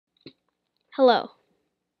Hello,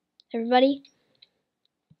 everybody.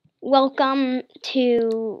 Welcome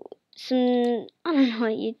to I don't know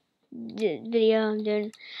what video I'm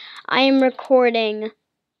doing. I am recording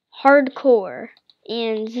hardcore,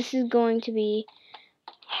 and this is going to be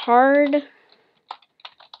hard.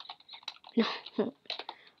 No,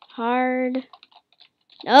 hard.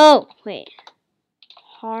 No, wait.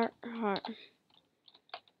 Hard.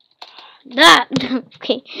 That.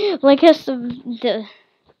 Okay, well, I guess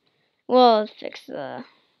we'll fix the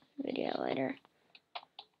video later.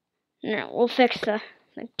 No, we'll fix the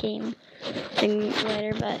game thing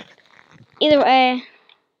later, but either way,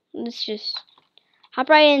 let's just hop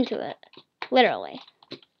right into it. Literally.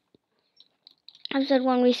 Episode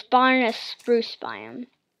 1, we spawn in a spruce biome.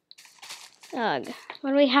 Ugh. Why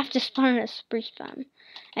do we have to spawn in a spruce biome?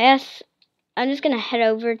 I guess I'm just gonna head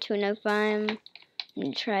over to an oak biome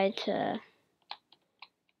and try to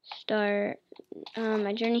start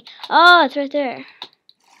my journey. Oh, it's right there.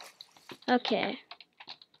 Okay.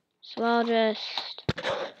 So I'll just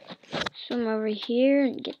swim over here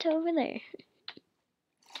and get to over there.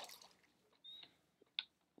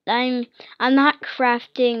 I'm not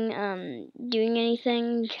crafting doing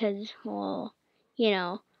anything because, well, you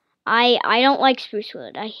know, I don't like spruce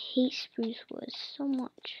wood. I hate spruce wood so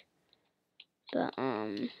much. But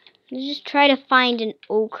let's just try to find an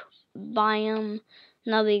oak biome,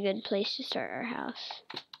 and that'll be a good place to start our house.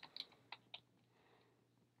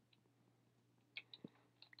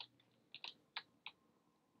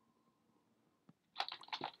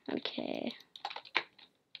 Okay.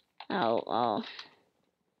 Oh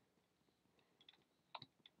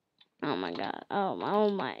my god. Oh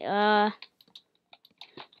my.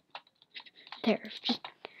 There,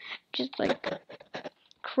 just like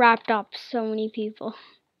crapped up so many people.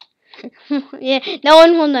 Yeah, no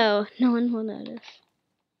one will know. No one will notice.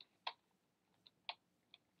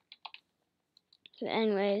 But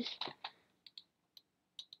anyways,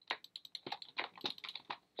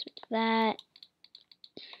 that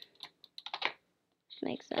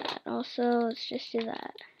makes that. Also, let's just do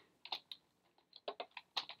that.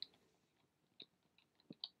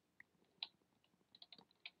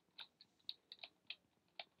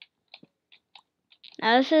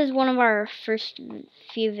 Now this is one of our first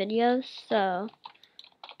few videos, so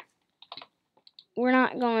we're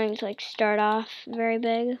not going to like start off very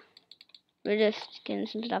big. We're just getting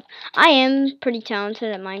some stuff. I am pretty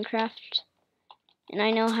talented at Minecraft, and I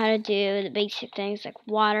know how to do the basic things like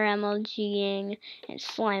water emojing and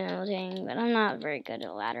slime emojing, but I'm not very good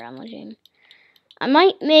at ladder emojing. I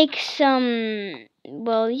might make some,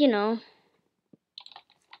 well, you know,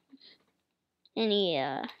 any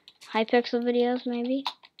Hypixel videos maybe.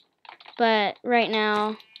 But right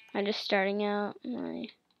now, I'm just starting out my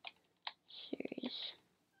series.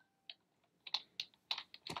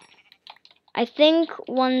 I think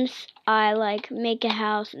once I like make a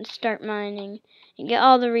house and start mining and get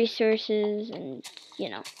all the resources and, you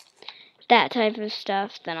know, that type of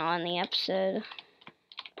stuff, then I'll end the episode.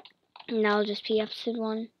 And that'll just be episode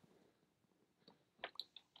 1.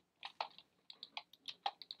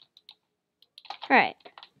 Alright.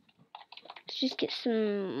 Let's just get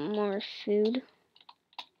some more food.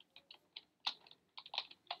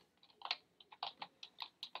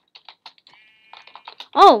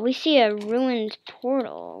 Oh, we see a ruined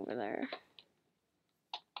portal over there.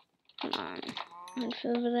 Come on. What's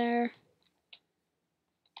over there?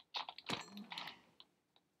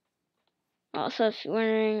 Also, if you're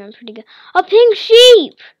wondering, I'm pretty good. A pink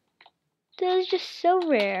sheep! That is just so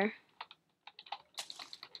rare.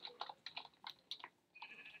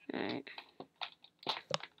 Alright.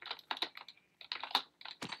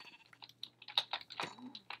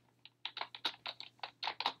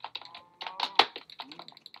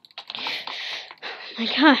 Oh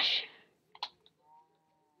my gosh.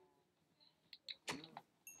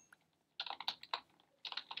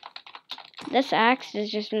 This axe is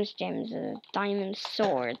just Miss James' diamond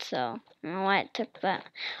sword, so I don't know why it took that.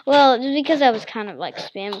 Well, just because I was kind of like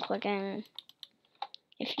spam clicking.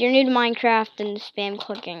 If you're new to Minecraft, then spam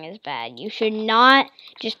clicking is bad. You should not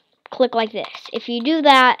just click like this. If you do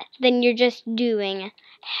that, then you're just doing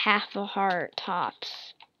half a heart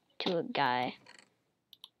tops to a guy.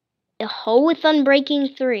 A hoe with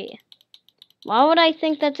Unbreaking 3. Why would I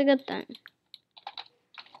think that's a good thing?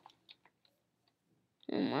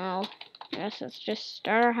 Well, I guess let's just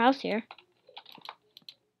start our house here.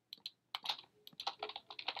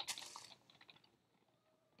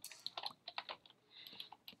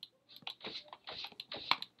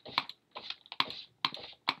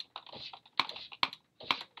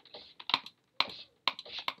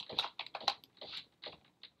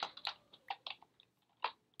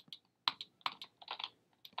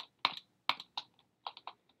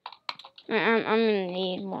 I'm gonna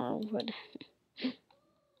need more wood.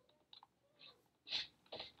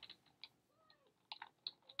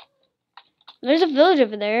 There's a village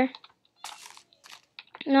over there.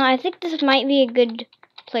 No, I think this might be a good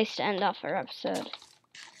place to end off our episode.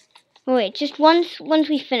 Wait, just once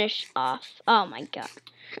we finish off. Oh my god.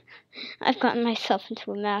 I've gotten myself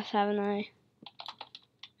into a mess, haven't I?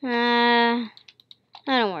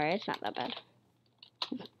 Don't worry, it's not that bad.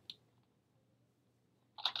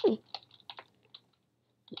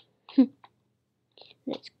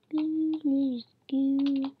 Let's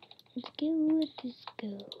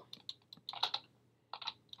go.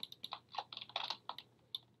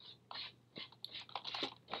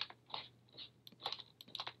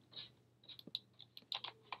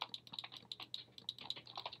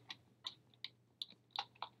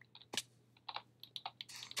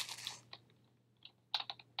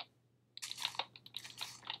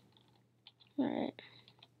 Alright.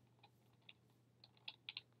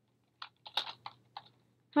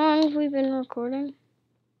 How long have we been recording?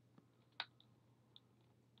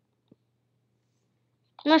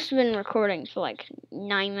 Must have been recording for like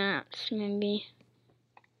 9 minutes, maybe.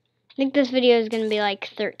 I think this video is gonna be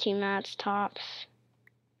like 13 minutes tops.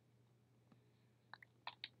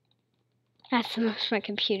 That's the most my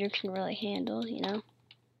computer can really handle, you know?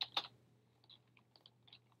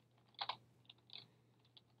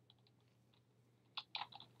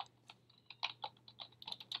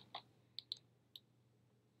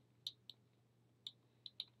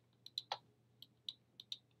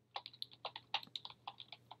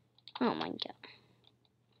 Oh my god.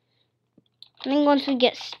 I think once we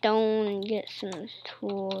get stone and get some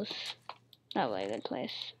tools, that'll be a good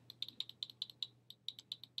place.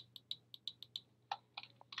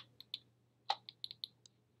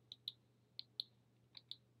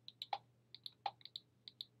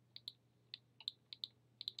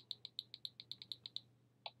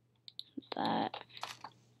 That.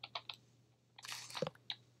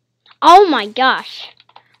 Oh my gosh!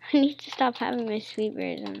 I need to stop having my sweet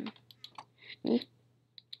berries on. I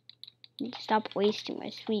need to stop wasting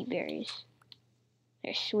my sweet berries.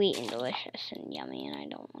 They're sweet and delicious and yummy, and I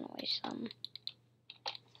don't want to waste them.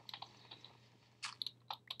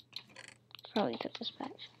 Probably put this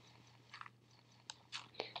back.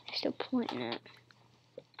 They're still pointing it.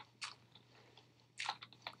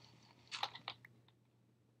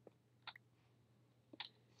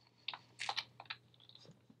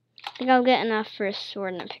 I think I'll get enough for a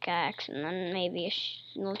sword and a pickaxe, and then maybe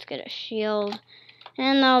let's get a shield,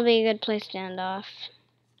 and that'll be a good place to end off.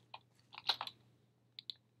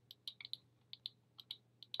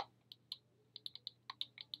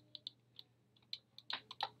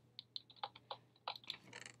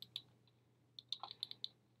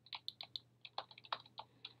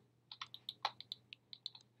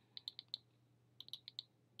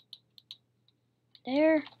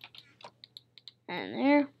 There. And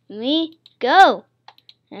there we go.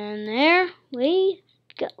 And there we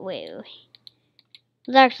go. Wait.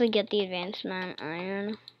 Let's actually get the advancement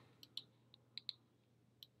iron.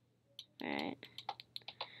 Alright.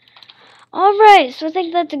 Alright, so I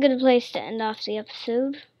think that's a good place to end off the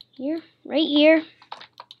episode. Here. Right here.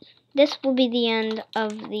 This will be the end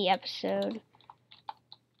of the episode.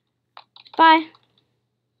 Bye.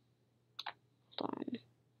 Hold on.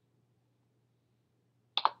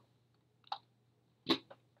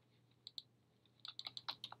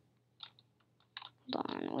 Hold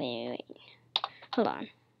on, wait. Hold on.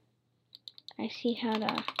 I see how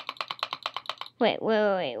to... Wait.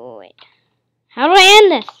 How do I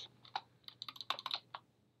end this?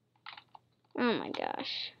 Oh my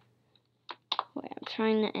gosh. Wait, I'm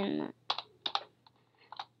trying to end that.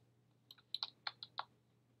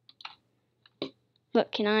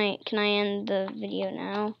 Look, can I end the video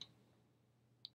now?